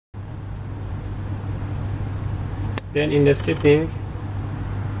Then in the setting,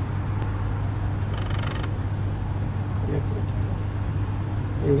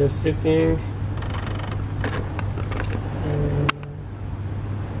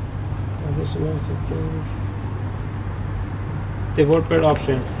 additional setting, developer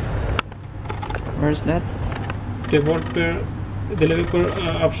option. Where's that? Developer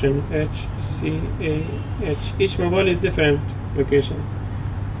option, HCAH. Each mobile is different location.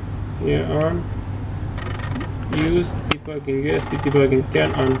 Here on use debugging, USB debugging,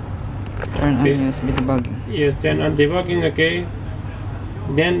 turn on. Turn on USB debugging. Yes, turn on debugging, okay.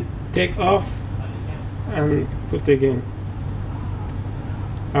 Then take off and put again.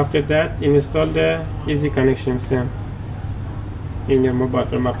 After that, install the easy connection SIM in your mobile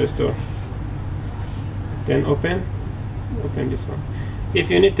from App Store. Then open this one. If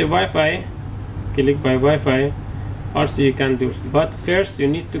you need the Wi-Fi, click by Wi-Fi, also you can do, but first you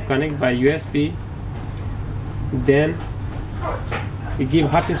need to connect by USB. Then you give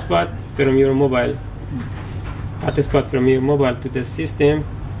hotspot from your mobile, to the system,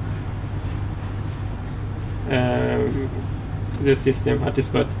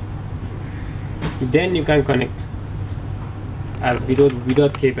 hotspot. Then you can connect as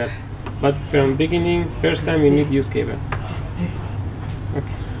without cable, but from beginning, first time you need to use cable.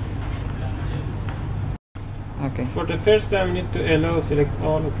 Okay. For the first time you need to allow, select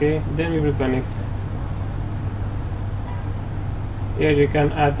all, okay, then we will connect. Here you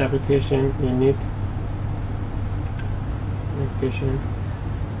can add the application you need. Application,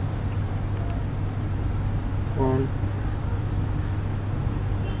 phone,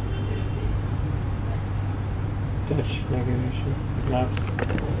 touch, navigation, maps,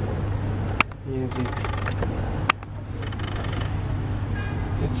 music.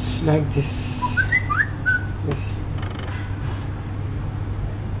 It's like this.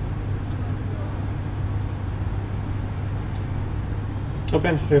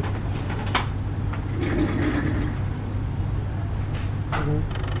 Open flip.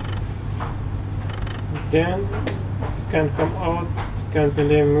 Then you can come out, you can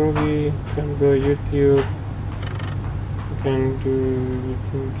play a movie, you can go YouTube, you can do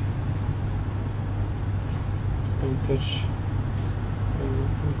everything. You can touch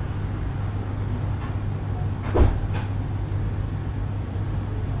everything.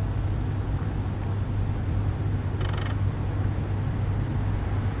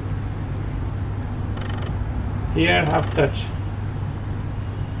 Here have touch.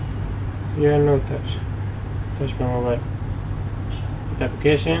 Here no touch. Touch my mobile. With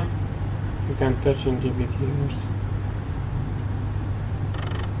application, you can touch in GBT keywords.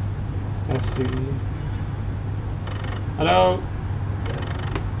 Let's see. Hello.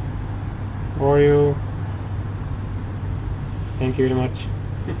 How are you? Thank you very much.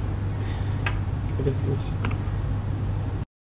 Let's finish.